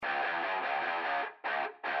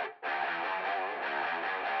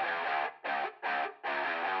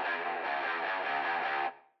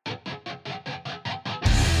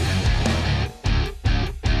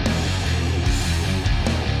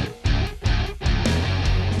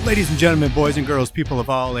Ladies and gentlemen, boys and girls, people of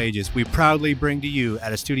all ages, we proudly bring to you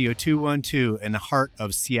at a Studio 212 in the heart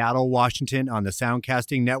of Seattle, Washington on the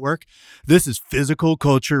Soundcasting Network. This is Physical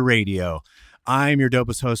Culture Radio. I'm your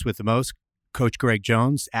dopest host with the most, Coach Greg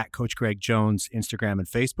Jones, at Coach Greg Jones, Instagram and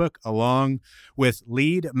Facebook, along with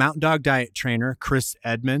lead Mountain Dog Diet trainer, Chris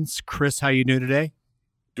Edmonds. Chris, how you doing today?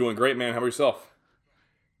 Doing great, man. How about yourself?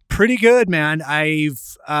 Pretty good, man.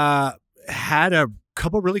 I've had a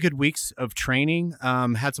couple really good weeks of training,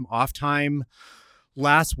 had some off time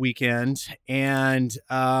last weekend, and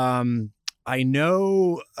I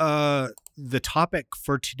know the topic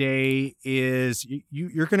for today is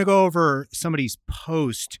you're going to go over somebody's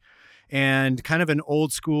post and kind of an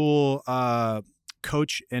old school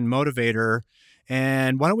coach and motivator.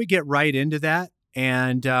 And why don't we get right into that?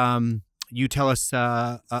 And you tell us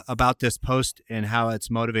about this post and how it's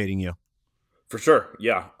motivating you. For sure.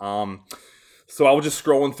 Yeah. So I was just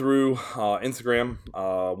scrolling through Instagram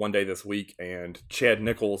one day this week, and Chad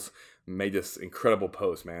Nichols made this incredible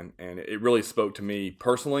post, man. And it really spoke to me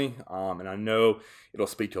personally. And I know it'll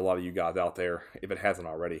speak to a lot of you guys out there if it hasn't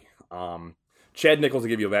already. Chad Nichols, to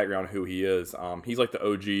give you a background on who he is, he's like the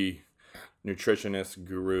OG nutritionist,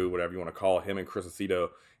 guru, whatever you want to call him, and Chris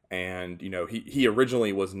Aceto. And, you know, he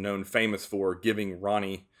originally was famous for giving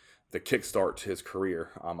Ronnie the kickstart to his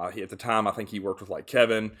career. At the time, I think he worked with like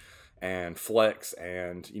Kevin and Flex,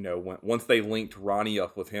 and you know, once they linked Ronnie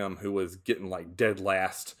up with him, who was getting like dead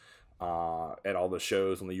last at all the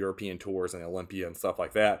shows on the European tours and Olympia and stuff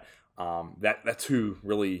like that, that's who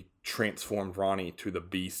really transformed Ronnie to the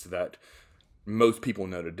beast that most people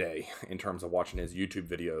know today in terms of watching his YouTube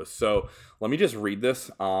videos. So let me just read this.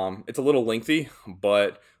 It's a little lengthy,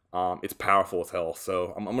 but it's powerful as hell.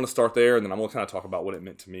 So I'm going to start there, and then I'm going to kind of talk about what it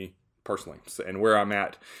meant to me personally, and where I'm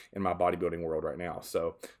at in my bodybuilding world right now.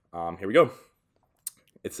 So here we go.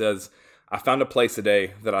 It says, I found a place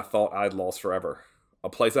today that I thought I'd lost forever. A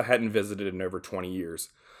place I hadn't visited in over 20 years.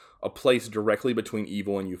 A place directly between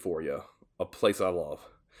evil and euphoria. A place I love.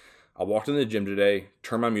 I walked in the gym today,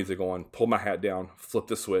 turned my music on, pulled my hat down, flipped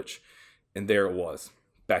the switch, and there it was.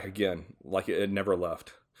 Back again, like it had never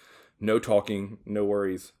left. No talking, no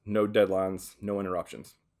worries, no deadlines, no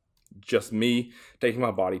interruptions. Just me taking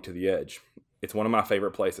my body to the edge. It's one of my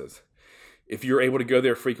favorite places. If you're able to go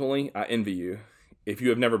there frequently, I envy you. If you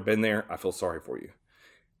have never been there, I feel sorry for you.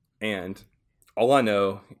 And all I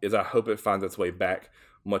know is I hope it finds its way back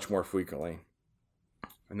much more frequently.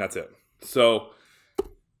 And that's it. So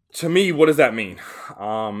to me, what does that mean?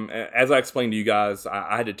 As I explained to you guys,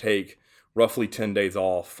 I had to take roughly 10 days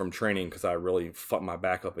off from training because I really fucked my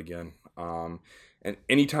back up again. And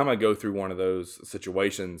anytime I go through one of those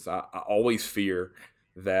situations, I always fear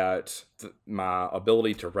that my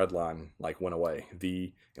ability to redline like went away.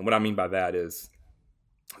 And what I mean by that is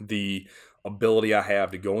the ability I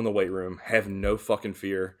have to go in the weight room, have no fucking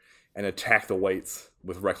fear, and attack the weights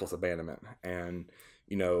with reckless abandonment. And,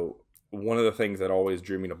 you know, one of the things that always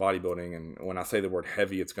drew me to bodybuilding, and when I say the word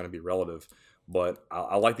heavy, it's going to be relative, but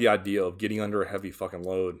I like the idea of getting under a heavy fucking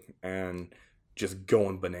load and just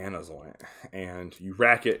going bananas on it. And you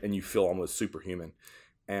rack it and you feel almost superhuman.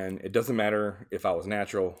 And it doesn't matter if I was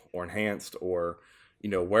natural or enhanced or, you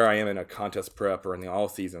know, where I am in a contest prep or in the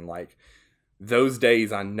off season, like those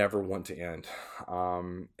days I never want to end.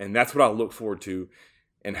 And that's what I look forward to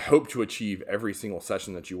and hope to achieve every single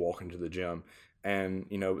session that you walk into the gym. And,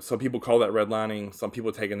 you know, some people call that redlining. Some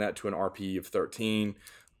people taking that to an RPE of 13.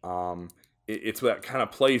 It's that kind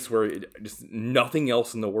of place where just nothing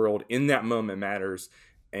else in the world in that moment matters.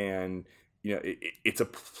 And, you know, it's a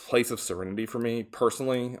place of serenity for me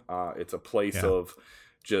personally. It's a place of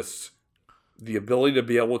just the ability to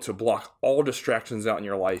be able to block all distractions out in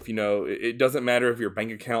your life. You know, it doesn't matter if your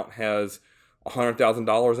bank account has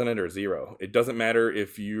 $100,000 in it or zero. It doesn't matter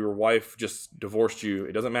if your wife just divorced you.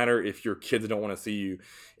 It doesn't matter if your kids don't want to see you.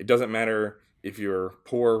 It doesn't matter if you're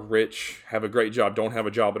poor, rich, have a great job, don't have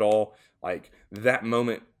a job at all. Like that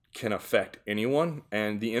moment can affect anyone.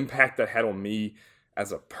 And the impact that had on me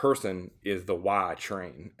as a person is the why I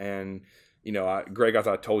train. And, you know, Greg, as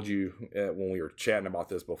I told you when we were chatting about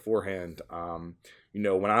this beforehand, you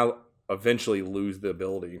know, when I eventually lose the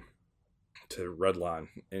ability to redline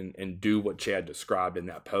and do what Chad described in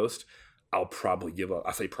that post, I'll probably give up.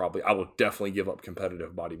 I say probably, I will definitely give up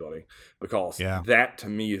competitive bodybuilding because that to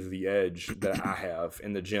me is the edge that I have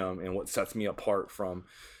in the gym and what sets me apart from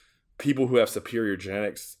people who have superior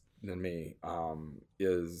genetics than me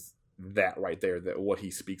is that right there, that what he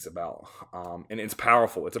speaks about. And it's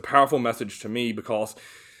powerful. It's a powerful message to me because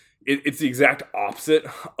it's the exact opposite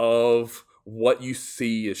of what you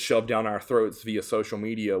see is shoved down our throats via social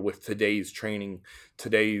media with today's training,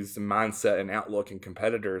 today's mindset and outlook and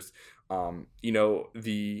competitors. I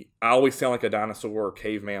always sound like a dinosaur or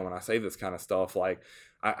caveman when I say this kind of stuff. Like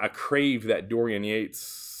I crave that Dorian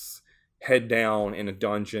Yates head down in a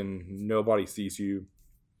dungeon, nobody sees you,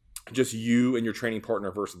 just you and your training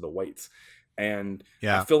partner versus the weights. And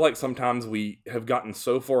I feel like sometimes we have gotten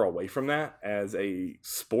so far away from that as a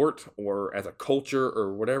sport or as a culture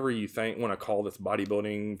or whatever you want to call this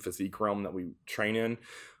bodybuilding physique realm that we train in.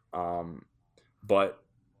 But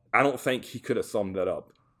I don't think he could have summed that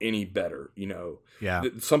up any better.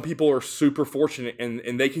 Some people are super fortunate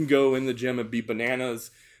and they can go in the gym and be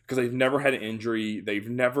bananas because they've never had an injury. They've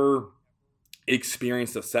never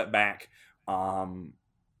experienced a setback. And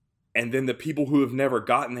then the people who have never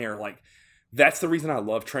gotten there, like, that's the reason I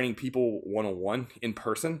love training people one-on-one in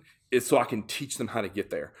person, is so I can teach them how to get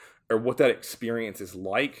there or what that experience is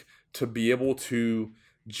like to be able to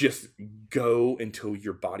just go until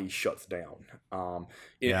your body shuts down.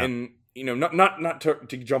 And not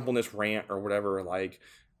to jump on this rant or whatever, like,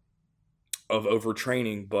 of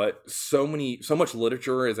overtraining, but so much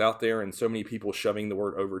literature is out there and so many people shoving the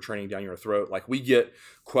word overtraining down your throat. Like, we get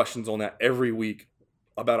questions on that every week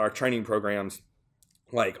about our training programs.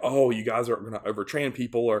 Like, oh, you guys are going to overtrain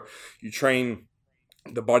people, or you train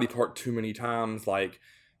the body part too many times. Like,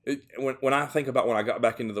 when I think about when I got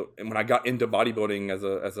into bodybuilding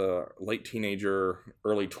as a late teenager,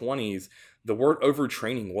 early 20s, the word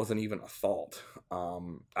overtraining wasn't even a thought.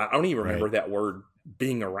 I don't even remember that word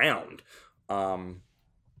being around. And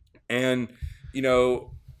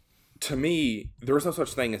to me, there's no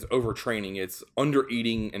such thing as overtraining. It's under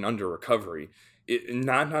eating and under recovery. 9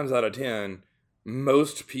 times out of 10.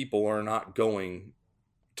 Most people are not going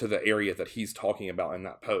to the area that he's talking about in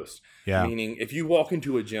that post. Yeah. Meaning, if you walk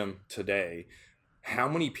into a gym today, how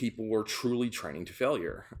many people are truly training to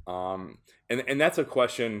failure? And that's a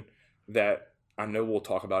question that I know we'll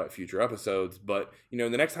talk about at future episodes. But the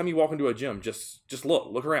next time you walk into a gym, just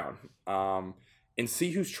look around, and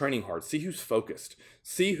see who's training hard, see who's focused,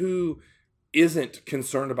 see who isn't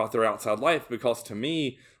concerned about their outside life. Because to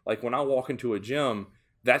me, like, when I walk into a gym,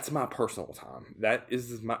 that's my personal time.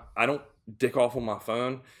 I don't dick off on my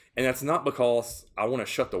phone. And that's not because I want to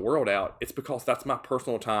shut the world out. It's because that's my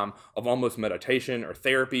personal time of almost meditation or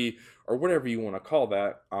therapy or whatever you want to call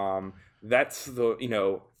that. That's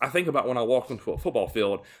I think about when I walked into a football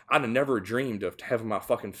field, I'd have never dreamed of having my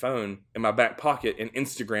fucking phone in my back pocket and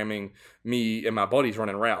Instagramming me and my buddies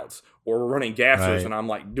running routes or running gassers. And I'm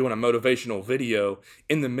like doing a motivational video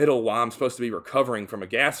in the middle while I'm supposed to be recovering from a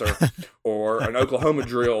gasser or an Oklahoma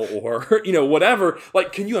drill or, whatever.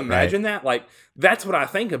 Like, can you imagine that? Like, that's what I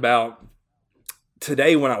think about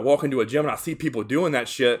today when I walk into a gym and I see people doing that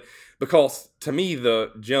shit. Because to me,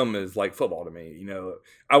 the gym is like football to me.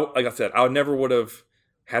 Like I said, I never would have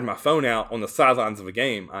had my phone out on the sidelines of a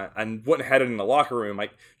game. I wouldn't have had it in the locker room.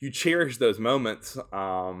 Like, you cherish those moments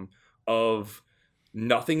of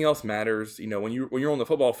nothing else matters. When you're on the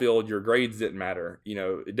football field, your grades didn't matter.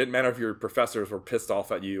 It didn't matter if your professors were pissed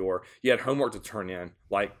off at you or you had homework to turn in.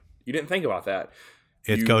 Like, you didn't think about that.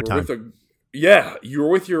 It's go time. You were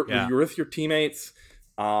with your teammates,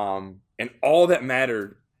 and all that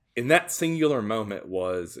mattered in that singular moment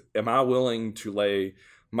was, am I willing to lay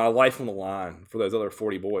my life on the line for those other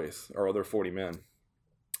 40 boys or other 40 men?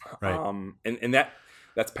 Right. And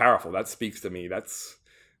that's powerful. That speaks to me. That's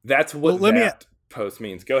what post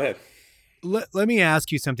means. Go ahead. Let me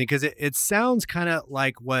ask you something, because it sounds kind of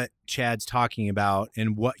like what Chad's talking about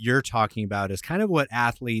and what you're talking about is kind of what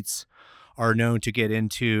athletes are known to get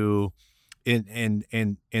into in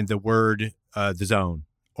the word, the zone,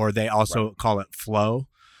 or they also call it flow.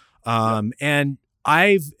 And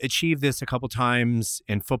I've achieved this a couple times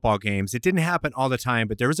in football games. It didn't happen all the time,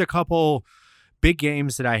 but there was a couple big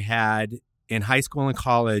games that I had in high school and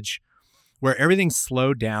college where everything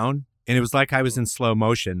slowed down and it was like I was in slow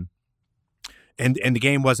motion and the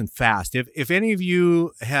game wasn't fast. If any of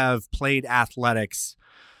you have played athletics,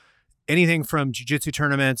 anything from jiu-jitsu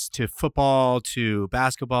tournaments to football to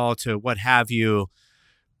basketball to what have you,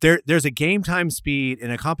 there's a game time speed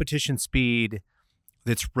and a competition speed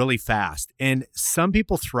that's really fast. And some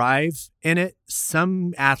people thrive in it.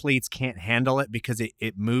 Some athletes can't handle it because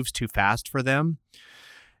it moves too fast for them.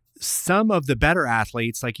 Some of the better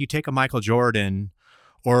athletes, like you take a Michael Jordan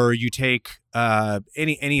or you take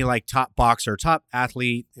any like top boxer, top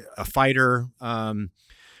athlete, a fighter,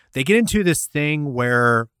 they get into this thing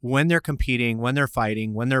where when they're competing, when they're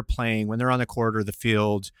fighting, when they're playing, when they're on the court or the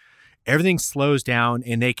field, everything slows down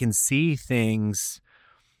and they can see things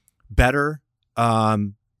better,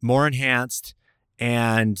 more enhanced,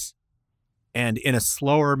 and and in a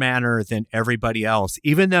slower manner than everybody else.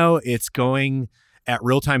 Even though it's going at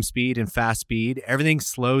real-time speed and fast speed, everything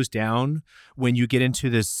slows down when you get into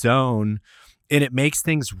this zone, and it makes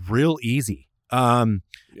things real easy. And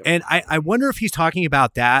I wonder if he's talking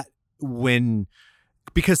about that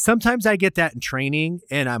because sometimes I get that in training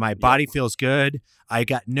and my body feels good. I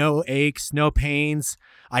got no aches, no pains.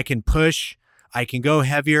 I can push. I can go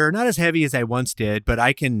heavier, not as heavy as I once did, but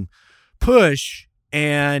I can push.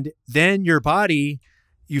 And then your body,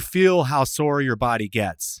 you feel how sore your body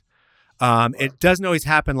gets. It doesn't always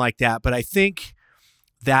happen like that, but I think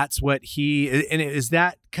that's what and is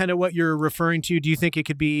that kind of what you're referring to? Do you think it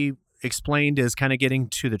could be explained as kind of getting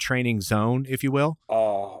to the training zone, if you will?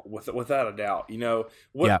 Oh, without a doubt.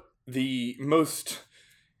 The most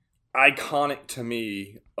iconic to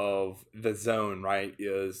me of the zone, right,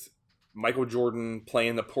 is Michael Jordan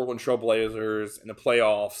playing the Portland Trailblazers in the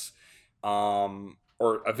playoffs.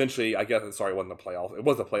 Or eventually, I guess, sorry, it wasn't the playoffs. It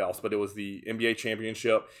was the playoffs, but it was the NBA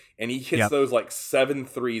championship. And he hits those like 7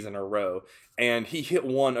 threes in a row. And he hit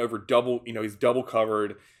one over double, he's double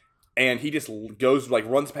covered. And he just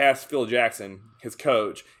runs past Phil Jackson, his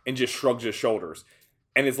coach, and just shrugs his shoulders.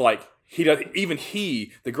 And it's like, the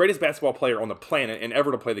greatest basketball player on the planet and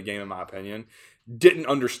ever to play the game, in my opinion, didn't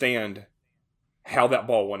understand how that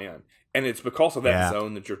ball went in. And it's because of that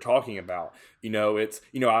zone that you're talking about.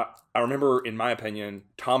 I remember, in my opinion,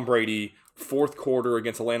 Tom Brady, fourth quarter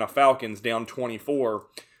against Atlanta Falcons, down 24.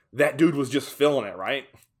 That dude was just feeling it, right?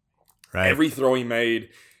 Right. Every throw he made.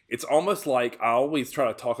 It's almost like, I always try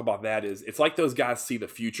to talk about that, it's like those guys see the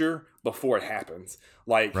future before it happens.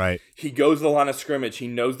 Like, he goes to the line of scrimmage. He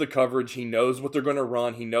knows the coverage. He knows what they're going to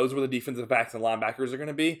run. He knows where the defensive backs and linebackers are going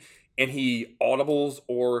to be. And he audibles,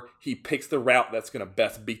 or he picks the route that's going to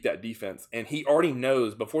best beat that defense. And he already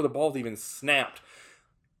knows, before the ball's even snapped,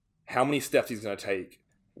 how many steps he's going to take,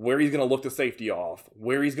 where he's going to look the safety off,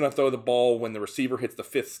 where he's going to throw the ball when the receiver hits the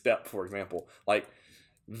 5th step, for example. Like,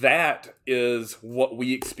 that is what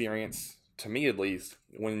we experience, to me at least,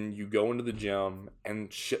 when you go into the gym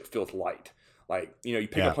and shit feels light. Like, you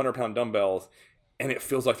pick up 100-pound dumbbells and it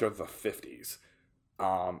feels like they're the 50s.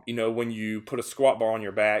 When you put a squat bar on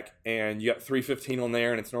your back and you got 315 on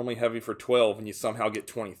there and it's normally heavy for 12 and you somehow get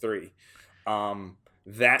 23.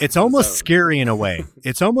 It's almost scary in a way.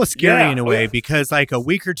 It's almost scary in a way because like a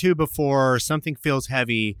week or two before, something feels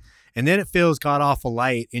heavy and then it feels god awful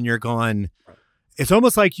light and you're going, it's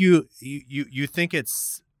almost like you think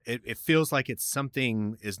it feels like it's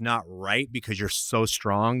something is not right because you're so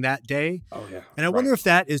strong that day. Oh yeah. And I wonder if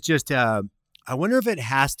that is just I wonder if it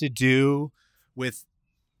has to do with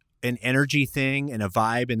an energy thing and a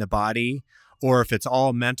vibe in the body, or if it's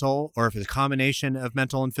all mental, or if it's a combination of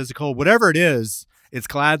mental and physical. Whatever it is, it's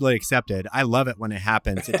gladly accepted. I love it when it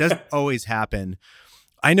happens. It doesn't always happen.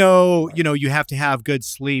 I know, you have to have good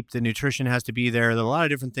sleep. The nutrition has to be there. A lot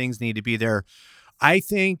of different things need to be there. I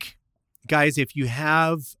think, guys, if you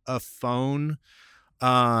have a phone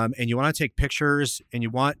and you want to take pictures and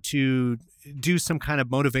you want to do some kind of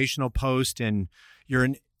motivational post and you're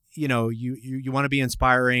you want to be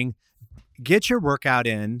inspiring, get your workout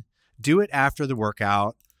in, do it after the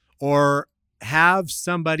workout, or have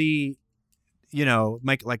somebody,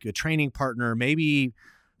 like a training partner, maybe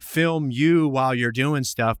film you while you're doing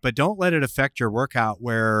stuff, but don't let it affect your workout,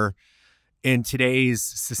 where in today's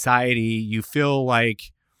society, you feel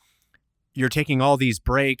like you're taking all these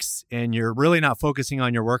breaks and you're really not focusing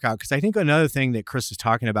on your workout. Because I think another thing that Chris is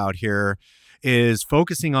talking about here is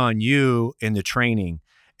focusing on you in the training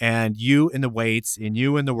and you in the weights and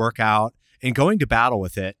you in the workout and going to battle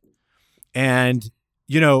with it. And,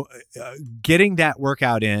 getting that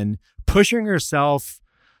workout in, pushing yourself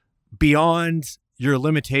beyond your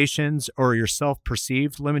limitations or your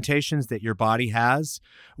self-perceived limitations that your body has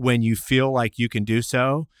when you feel like you can do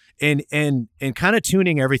so, and kind of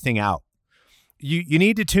tuning everything out. You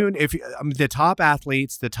need to tune the top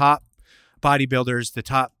athletes, the top bodybuilders, the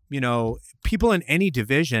top, people in any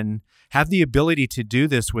division have the ability to do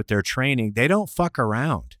this with their training. They don't fuck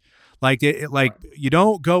around. You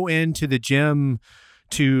don't go into the gym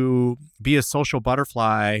to be a social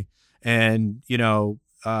butterfly and,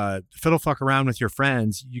 fiddle fuck around with your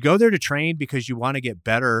friends. You go there to train because you want to get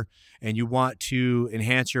better and you want to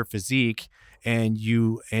enhance your physique, and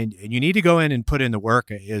you need to go in and put in the work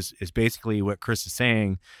is basically what Chris is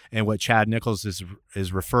saying and what Chad Nichols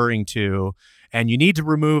is referring to. And you need to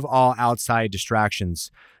remove all outside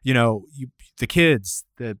distractions. The kids,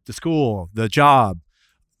 the school, the job,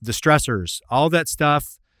 the stressors, all that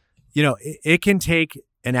stuff, it can take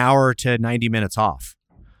an hour to 90 minutes off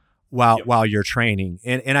while you're training.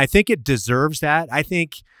 And I think it deserves that. I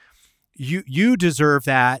think you deserve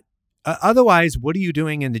that Otherwise, what are you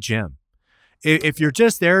doing in the gym? If you're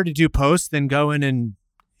just there to do posts, then go in and,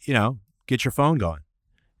 get your phone going.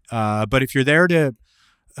 But if you're there to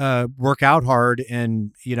work out hard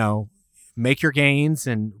and, make your gains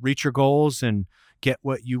and reach your goals and get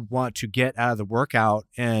what you want to get out of the workout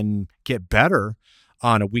and get better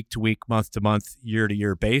on a week to week, month to month, year to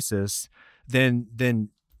year basis, then,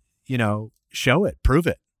 show it, prove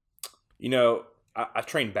it. I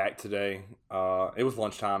trained back today. It was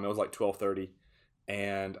lunchtime. It was like 12:30,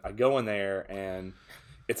 and I go in there, and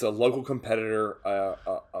it's a local competitor,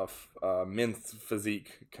 a men's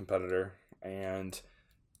physique competitor. And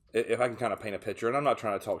if I can kind of paint a picture, and I'm not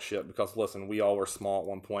trying to talk shit because listen, we all were small at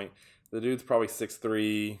one point. The dude's probably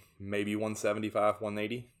 6'3", maybe 175,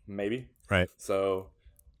 180, maybe. Right. So,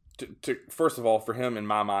 first of all, for him, in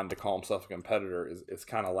my mind, to call himself a competitor is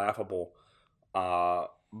kind of laughable.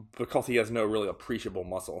 Because he has no really appreciable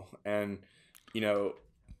muscle. And,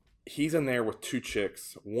 he's in there with two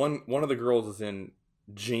chicks. One of the girls is in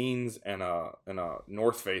jeans and a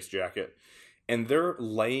North Face jacket. And they're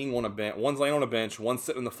laying on a bench. One's laying on a bench. One's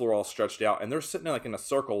sitting on the floor all stretched out. And they're sitting there like in a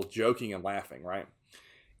circle joking and laughing, right?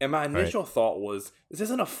 And my initial thought was, this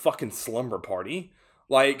isn't a fucking slumber party.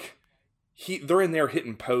 Like, they're in there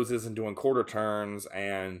hitting poses and doing quarter turns.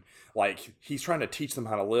 And, like, he's trying to teach them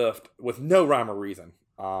how to lift with no rhyme or reason.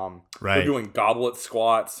 They're doing goblet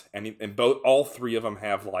squats, and all three of them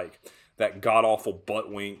have like that god awful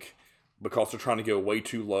butt wink because they're trying to go way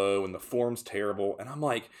too low, and the form's terrible. And I'm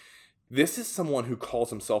like, this is someone who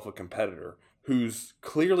calls himself a competitor, who's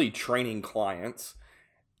clearly training clients,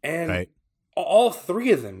 and all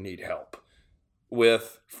three of them need help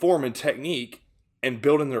with form and technique and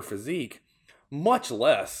building their physique. Much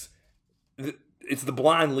less, it's the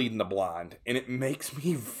blind leading the blind, and it makes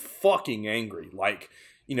me fucking angry. Like,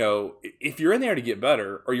 if you're in there to get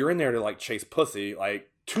better or you're in there to like chase pussy, like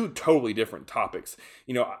two totally different topics.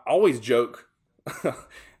 I always joke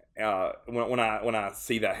when I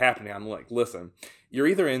see that happening. I'm like, listen, you're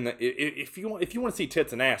either in the if you want to see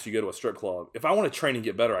tits and ass, you go to a strip club. If I want to train and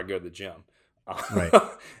get better, I go to the gym. Right.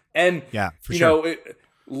 And yeah, for sure.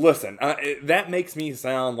 Listen, that makes me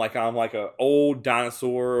sound like I'm like an old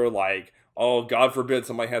dinosaur. Like, oh, God forbid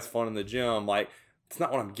somebody has fun in the gym. Like, it's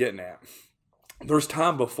not what I'm getting at. There's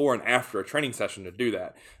time before and after a training session to do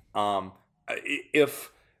that. If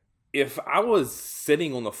I was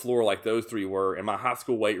sitting on the floor like those three were in my high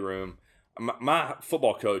school weight room, my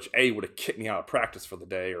football coach, would have kicked me out of practice for the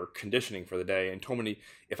day or conditioning for the day and told me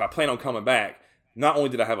if I plan on coming back, not only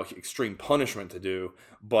did I have an extreme punishment to do,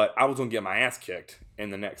 but I was going to get my ass kicked in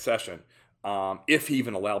the next session if he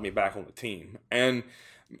even allowed me back on the team. And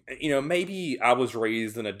maybe I was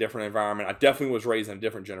raised in a different environment. I definitely was raised in a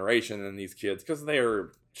different generation than these kids because they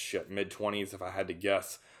are mid-20s if I had to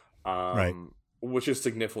guess, which is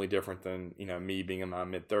significantly different than me being in my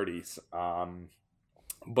mid-30s.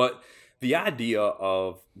 But the idea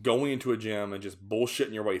of going into a gym and just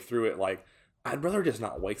bullshitting your way through it, like, I'd rather just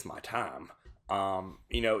not waste my time.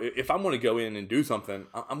 If I'm going to go in and do something,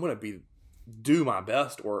 I'm going to do my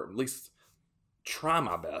best, or at least try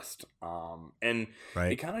my best. And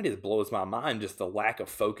it kind of just blows my mind, just the lack of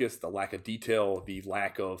focus, the lack of detail, the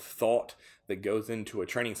lack of thought that goes into a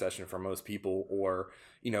training session for most people. Or,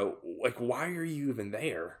 like, why are you even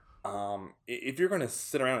there? If you're going to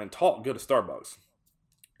sit around and talk, go to Starbucks.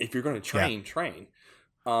 If you're going to train, train.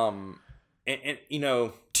 And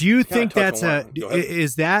do you think that's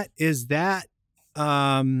is that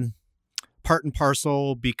part and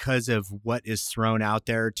parcel because of what is thrown out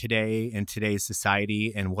there today in today's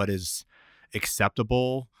society and what is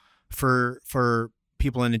acceptable for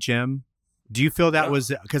people in the gym? Do you feel that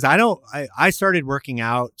was, because I started working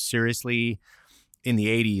out seriously in the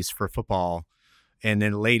 80s for football, and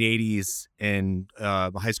then late 80s in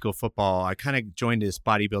high school football. I kind of joined this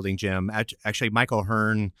bodybuilding gym. Actually, Michael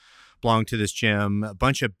Hearn belonged to this gym, a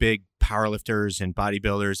bunch of big powerlifters and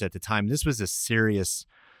bodybuilders at the time. This was a serious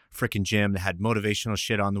freaking gym that had motivational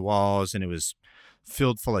shit on the walls, and it was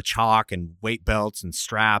filled full of chalk and weight belts and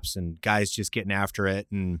straps and guys just getting after it.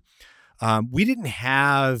 And we didn't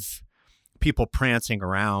have people prancing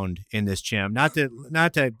around in this gym. Not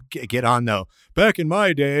to get on though. Back in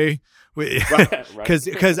my day,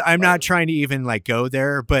 because I'm not trying to even like go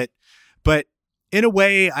there, but in a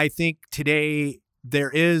way, I think today there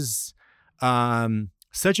is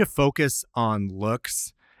such a focus on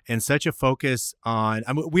looks and such a focus on,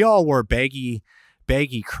 we all wore baggy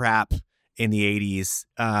crap in the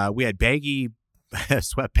 80s. We had baggy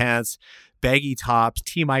sweatpants, baggy tops,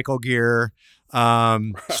 T. Michael gear,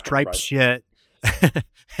 striped shit.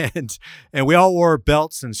 and we all wore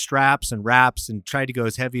belts and straps and wraps and tried to go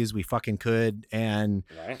as heavy as we fucking could. And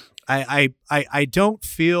Right. I don't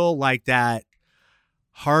feel like that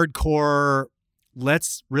hardcore,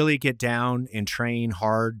 let's really get down and train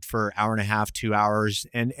hard for an hour and a half, 2 hours.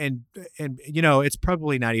 And it's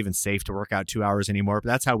probably not even safe to work out 2 hours anymore, but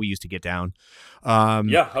that's how we used to get down.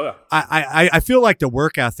 Yeah. Oh, yeah. I feel like the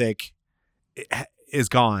work ethic is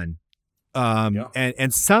gone. Yeah.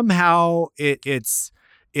 And somehow it's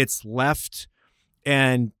left,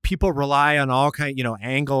 and people rely on all kind,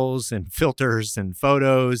 angles and filters and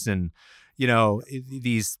photos and,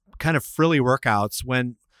 these kind of frilly workouts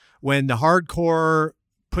when the hardcore,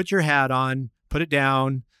 put your hat on, put it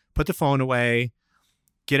down, put the phone away,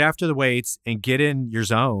 get after the weights and get in your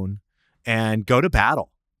zone and go to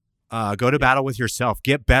battle. Go to battle with yourself,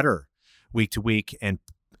 get better week to week and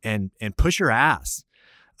push your ass.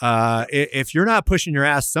 If you're not pushing your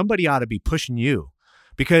ass, somebody ought to be pushing you,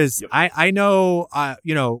 because I know,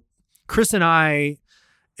 Chris and I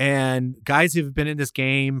and guys who've been in this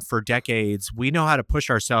game for decades, we know how to push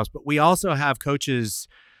ourselves, but we also have coaches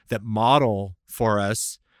that model for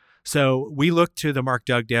us. So we look to the Mark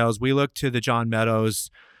Dugdales, we look to the John Meadows,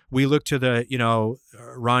 we look to the,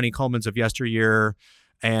 Ronnie Coleman's of yesteryear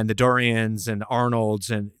and the Dorians and Arnolds.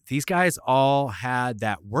 And these guys all had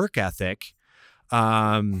that work ethic.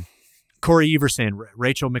 Corey Everson,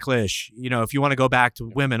 Rachel McLish, if you want to go back to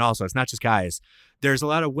women also, it's not just guys. There's a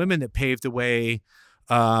lot of women that paved the way.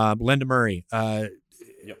 Linda Murray,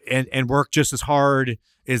 and work just as hard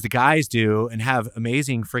as the guys do and have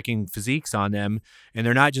amazing freaking physiques on them. And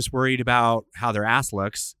they're not just worried about how their ass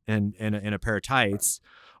looks in a pair of tights,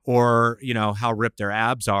 or, how ripped their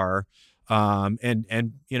abs are. And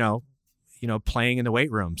playing in the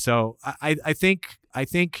weight room. So I think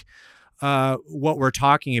what we're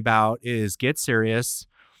talking about is get serious.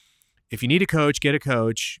 If you need a coach, get a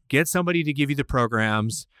coach, get somebody to give you the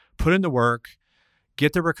programs, put in the work,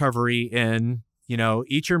 get the recovery in,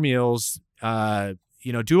 eat your meals,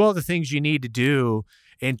 do all the things you need to do,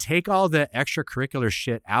 and take all the extracurricular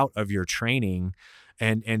shit out of your training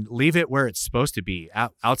and leave it where it's supposed to be,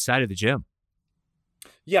 outside of the gym.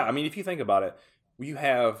 Yeah. I mean, if you think about it, you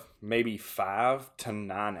have maybe 5 to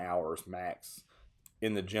 9 hours max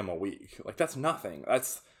in the gym a week. Like, that's nothing.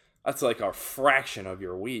 That's like a fraction of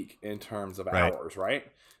your week in terms of hours,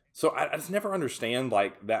 right? So I just never understand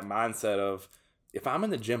like that mindset of, if I'm in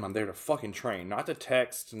the gym, I'm there to fucking train, not to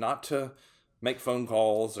text, not to make phone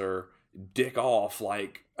calls or dick off.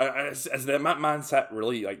 Like, as that my mindset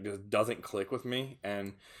really like just doesn't click with me.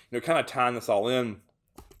 And kind of tying this all in,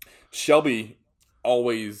 Shelby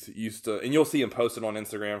always used to, and you'll see him posted on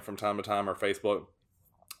Instagram from time to time or Facebook.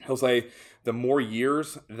 He'll say, the more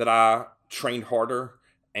years that I trained harder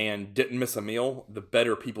and didn't miss a meal, the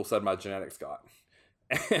better people said my genetics got.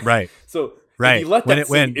 Right. So right. If you let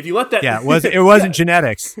that, yeah, it wasn't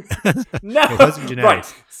genetics. No, it wasn't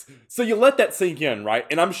genetics. Right. So you let that sink in, right?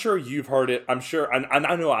 And I'm sure you've heard it. I'm sure, and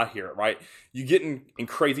I know I hear it, right? You get in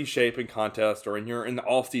crazy shape in contest, or you're in the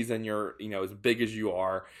off season, you're as big as you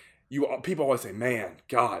are. People always say, "Man,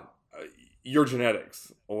 God, your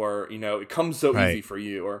genetics," or it comes so easy for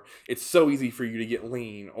you, or it's so easy for you to get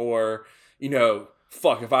lean, or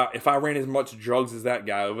fuck, if I ran as much drugs as that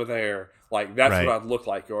guy over there, like that's what I'd look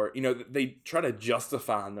like, or they try to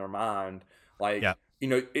justify in their mind, like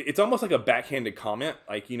it's almost like a backhanded comment,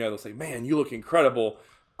 like they'll say, "Man, you look incredible.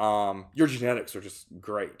 Your genetics are just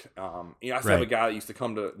great." I used to have a guy that used to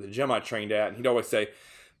come to the gym I trained at, and he'd always say,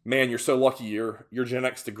 "Man, you're so lucky. Your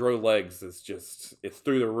genetics to grow legs is it's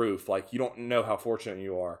through the roof. Like, you don't know how fortunate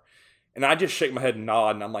you are." And I just shake my head and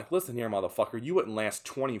nod, and I'm like, "Listen here, motherfucker, you wouldn't last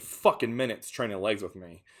 20 fucking minutes training legs with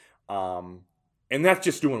me." And that's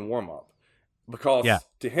just doing warm up. Because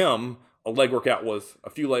to him, a leg workout was a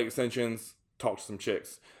few leg extensions, talk to some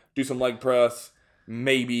chicks, do some leg press,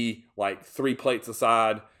 maybe like 3 plates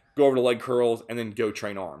aside, go over to leg curls, and then go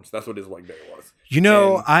train arms. That's what his leg day was.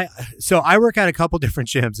 I work at a couple different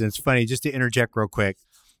gyms, and it's funny, just to interject real quick.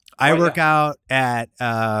 I work out at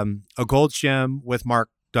a Gold's gym with Mark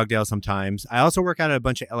Dugdale sometimes. I also work out at a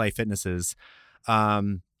bunch of LA Fitnesses.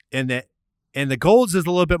 And the Gold's is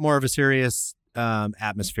a little bit more of a serious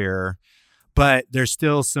atmosphere, but there's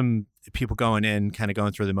still some people going in, kind of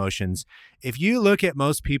going through the motions. If you look at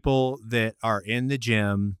most people that are in the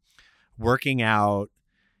gym working out,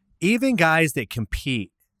 even guys that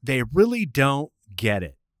compete, they really don't get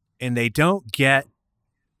it. And they don't get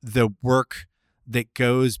the work that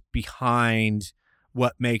goes behind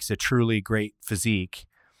what makes a truly great physique.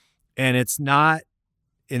 And it's not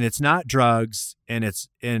drugs, and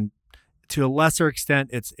to a lesser extent,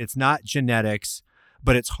 it's not genetics,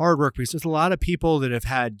 but it's hard work because there's a lot of people that have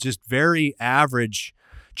had just very average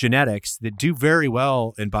genetics that do very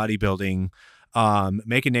well in bodybuilding,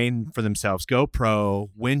 make a name for themselves, go pro,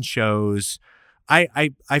 win shows. I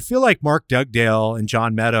feel like Mark Dugdale and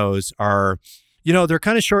John Meadows are, they're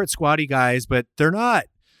kind of short, squatty guys, but they're not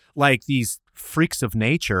like these freaks of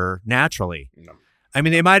nature naturally. No. I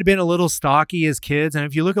mean, they might have been a little stocky as kids. And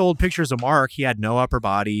if you look at old pictures of Mark, he had no upper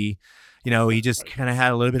body. He just kind of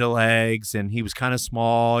had a little bit of legs, and he was kind of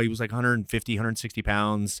small. He was like 150, 160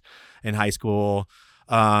 pounds in high school.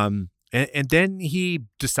 And then he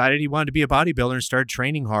decided he wanted to be a bodybuilder and started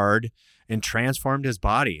training hard and transformed his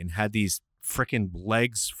body and had these freaking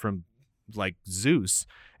legs from like Zeus.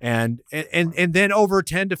 And then over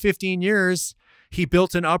 10 to 15 years, he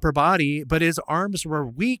built an upper body, but his arms were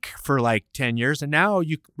weak for like 10 years. And now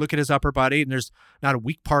you look at his upper body and there's not a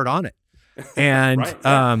weak part on it. And, Right,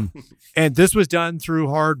 yeah. And this was done through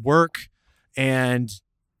hard work and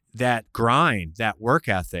that grind, that work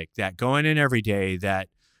ethic, that going in every day, that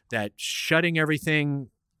shutting everything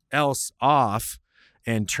else off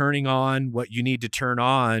and turning on what you need to turn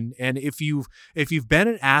on. And if you've been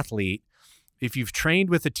an athlete, if you've trained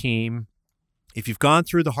with a team, if you've gone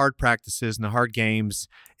through the hard practices and the hard games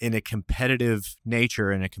in a competitive nature,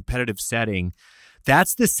 in a competitive setting,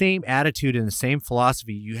 that's the same attitude and the same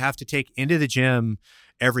philosophy you have to take into the gym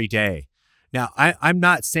every day. Now, I'm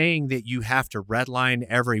not saying that you have to redline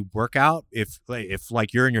every workout. If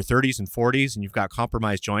like you're in your 30s and 40s and you've got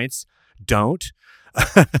compromised joints, don't.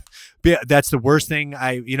 That's the worst thing.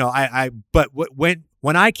 But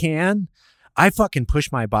when I can, I fucking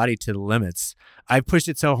push my body to the limits. I've pushed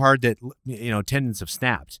it so hard that tendons have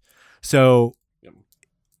snapped. So,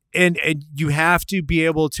 and you have to be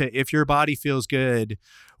able to, if your body feels good,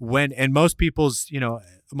 most people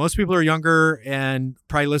are younger and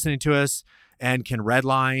probably listening to us and can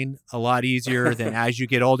redline a lot easier than as you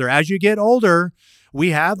get older. As you get older, we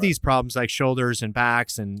have these problems like shoulders and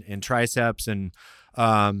backs and triceps and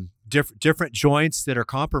different joints that are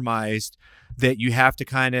compromised that you have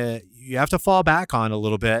to fall back on a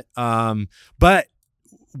little bit. But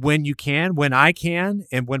when I can,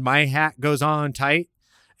 and when my hat goes on tight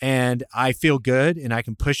and I feel good and I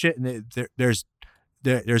can push it, and there's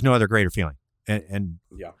no other greater feeling. And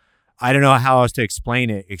yeah, I don't know how else to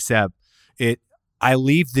explain it except I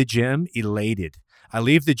leave the gym elated. I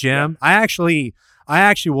leave the gym. Yeah. I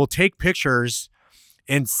actually will take pictures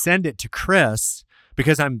and send it to Chris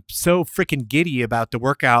because I'm so freaking giddy about the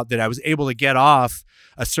workout that I was able to get off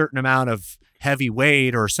a certain amount of heavy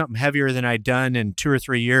weight or something heavier than I'd done in 2 or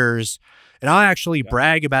 3 years. And I'll actually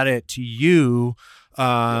brag about it to you.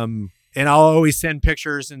 And I'll always send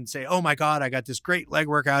pictures and say, oh my God, I got this great leg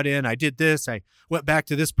workout in. I did this. I went back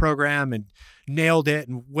to this program and nailed it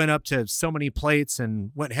and went up to so many plates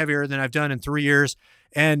and went heavier than I've done in 3 years.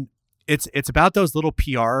 And it's about those little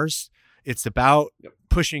PRs. It's about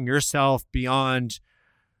pushing yourself beyond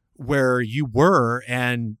where you were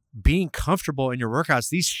and being comfortable in your workouts.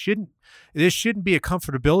 This shouldn't be a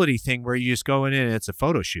comfortability thing where you just go in and it's a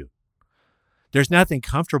photo shoot. There's nothing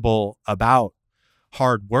comfortable about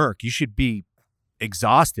hard work. You should be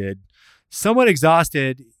exhausted, somewhat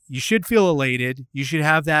exhausted. You should feel elated. You should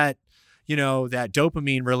have that, that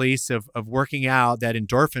dopamine release of working out, that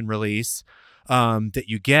endorphin release that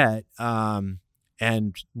you get,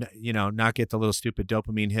 and not get the little stupid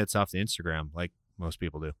dopamine hits off the Instagram like most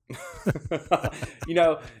people do.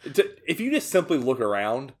 If you just simply look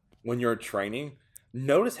around when you're training,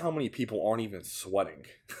 notice how many people aren't even sweating.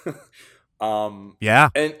 And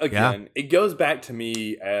again, it goes back to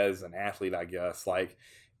me as an athlete, I guess. Like,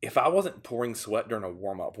 if I wasn't pouring sweat during a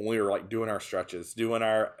warm up when we were like doing our stretches, doing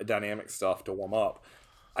our dynamic stuff to warm up,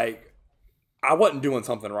 I wasn't doing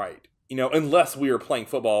something right. Unless we were playing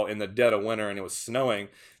football in the dead of winter and it was snowing,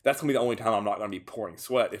 that's gonna be the only time I'm not gonna be pouring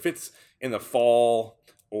sweat. If it's in the fall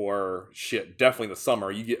or definitely the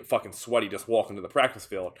summer, you get fucking sweaty just walking to the practice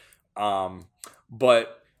field.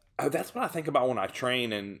 But that's what I think about when I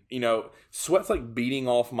train, and sweat's like beating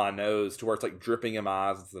off my nose to where it's like dripping in my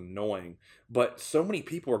eyes. It's annoying, but so many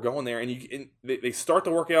people are going there, and they start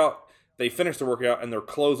the workout, they finish the workout, and their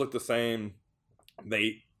clothes look the same.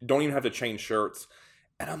 They don't even have to change shirts,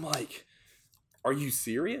 and I'm like, "Are you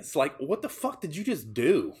serious? Like, what the fuck did you just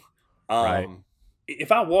do?" Right.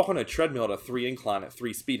 If I walk on a treadmill at a 3 incline at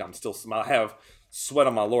 3 speed, I have sweat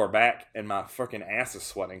on my lower back, and my fucking ass is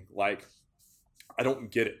sweating. Like, I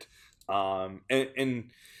don't get it.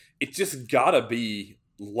 And it's just gotta be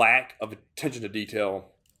lack of attention to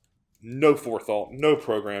detail, no forethought, no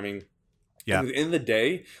programming. Yeah. And at the end of the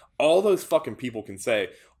day, all those fucking people can say,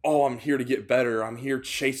 oh, I'm here to get better. I'm here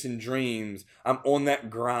chasing dreams. I'm on that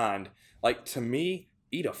grind. Like, to me,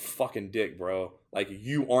 eat a fucking dick, bro. Like,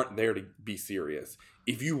 you aren't there to be serious.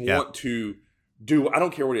 If you want to I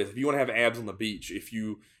don't care what it is. If you want to have abs on the beach, if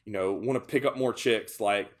you want to pick up more chicks,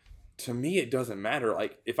 like, to me, it doesn't matter.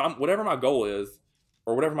 Like, if whatever my goal is,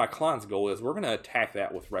 or whatever my client's goal is, we're going to attack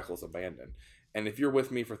that with reckless abandon. And if you're with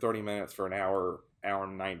me for 30 minutes, for an hour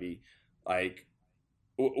and 90, like,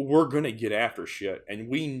 we're going to get after shit. And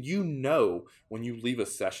when you leave a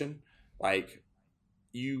session, like,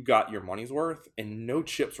 you got your money's worth and no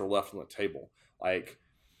chips are left on the table. Like,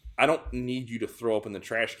 I don't need you to throw up in the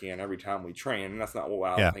trash can every time we train. And that's not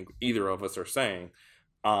what I think either of us are saying.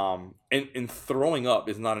 And throwing up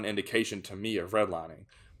is not an indication to me of redlining.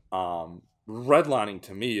 Redlining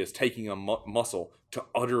to me is taking a muscle to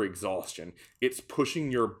utter exhaustion. It's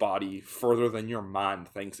pushing your body further than your mind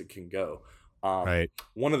thinks it can go.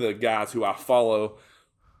 One of the guys who I follow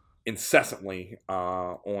incessantly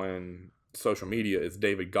on social media is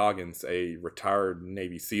David Goggins, a retired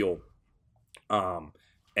Navy SEAL.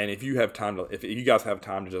 And if you guys have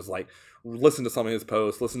time to just like listen to some of his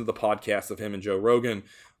posts, listen to the podcasts of him and Joe Rogan,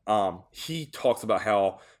 he talks about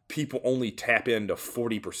how people only tap into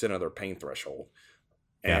 40% of their pain threshold.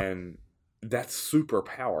 And that's super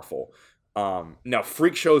powerful. Now,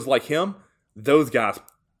 freak shows like him, those guys,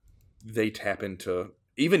 they tap into,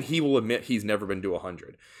 even he will admit he's never been to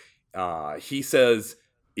 100. He says,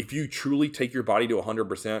 if you truly take your body to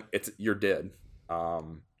 100%, you're dead.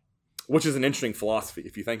 Which is an interesting philosophy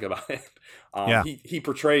if you think about it. He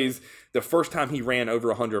portrays the first time he ran over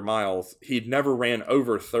 100 miles, he'd never ran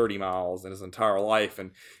over 30 miles in his entire life.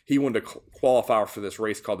 And he wanted to qualify for this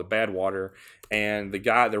race called the Badwater. And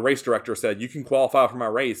the race director said, you can qualify for my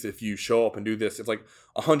race if you show up and do this. It's like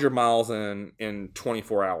 100 miles in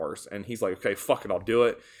 24 hours. And he's like, okay, fuck it, I'll do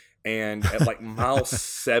it. And at like mile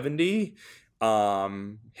 70,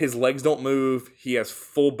 his legs don't move. He has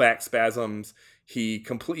full back spasms. He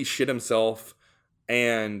completely shit himself,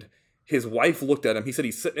 and his wife looked at him. He said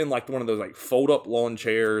he's sitting in like one of those like fold up lawn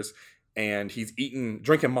chairs, and he's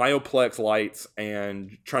drinking Myoplex lights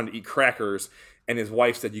and trying to eat crackers. And his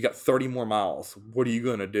wife said, you got 30 more miles. What are you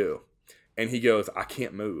going to do? And he goes, I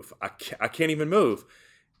can't move. I can't even move.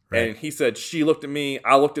 Right. And he said, she looked at me,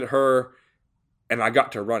 I looked at her, and I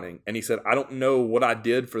got to running. And he said, I don't know what I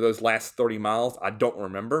did for those last 30 miles. I don't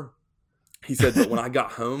remember. He said, but when I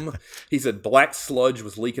got home, he said, black sludge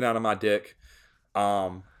was leaking out of my dick.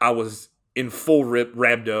 I was in full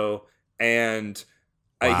rhabdo, and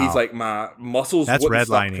he's like, my muscles wouldn't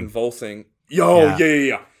stop convulsing.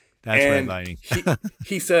 Yeah. That's redlining.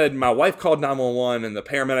 he said, my wife called 911, and the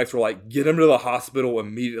paramedics were like, get him to the hospital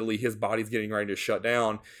immediately. His body's getting ready to shut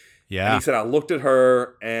down. Yeah. And he said, I looked at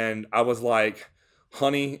her, and I was like,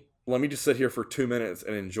 honey, let me just sit here for 2 minutes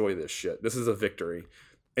and enjoy this shit. This is a victory.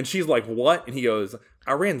 And she's like, what? And he goes,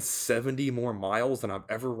 I ran 70 more miles than I've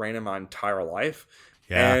ever ran in my entire life.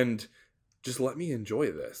 Yeah. And just let me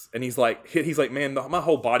enjoy this. And he's like, man, my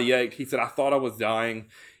whole body ached. He said, I thought I was dying.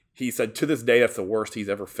 He said, to this day, that's the worst he's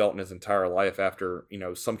ever felt in his entire life after,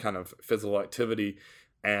 some kind of physical activity.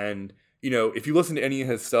 And, if you listen to any of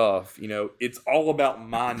his stuff, it's all about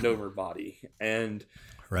mind over body. And,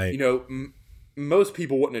 most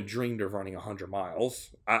people wouldn't have dreamed of running 100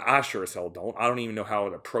 miles. I sure as hell don't. I don't even know how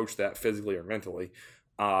to approach that physically or mentally.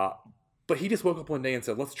 But he just woke up one day and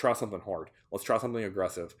said, let's try something hard. Let's try something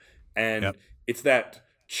aggressive. And it's that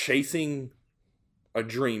chasing a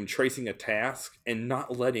dream, chasing a task, and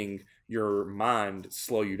not letting your mind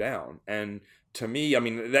slow you down. And to me, I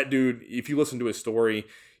mean, that dude, if you listen to his story,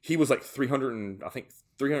 he was like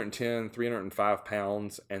 310, 305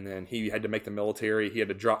 pounds, and then he had to make the military. He had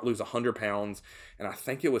to lose 100 pounds, and I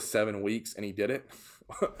think it was 7 weeks, and he did it,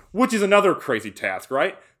 which is another crazy task,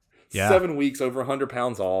 right? Yeah. 7 weeks, over 100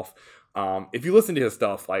 pounds off. If you listen to his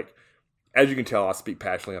stuff, like, as you can tell, I speak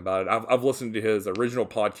passionately about it. I've listened to his original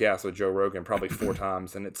podcast with Joe Rogan probably 4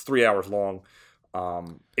 times, and it's 3 hours long.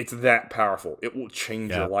 It's that powerful. It will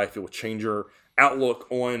change your life. It will change your outlook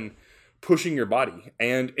on pushing your body.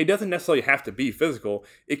 And it doesn't necessarily have to be physical.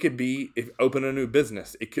 It could be open a new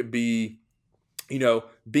business. It could be,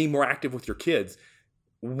 being more active with your kids.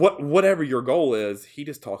 Whatever your goal is, he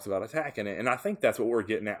just talks about attacking it. And I think that's what we're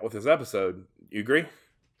getting at with this episode. You agree?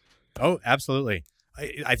 Oh, absolutely.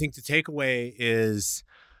 I think the takeaway is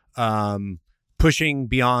pushing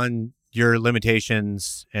beyond your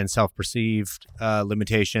limitations and self-perceived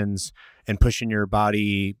limitations, and pushing your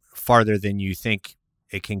body farther than you think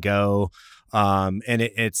it can go. And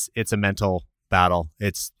it's a mental battle.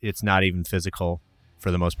 It's not even physical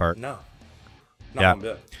for the most part. No. Not one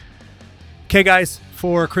bit. Okay, guys,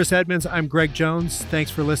 for Chris Edmonds, I'm Greg Jones.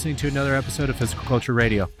 Thanks for listening to another episode of Physical Culture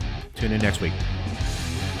Radio. Tune in next week.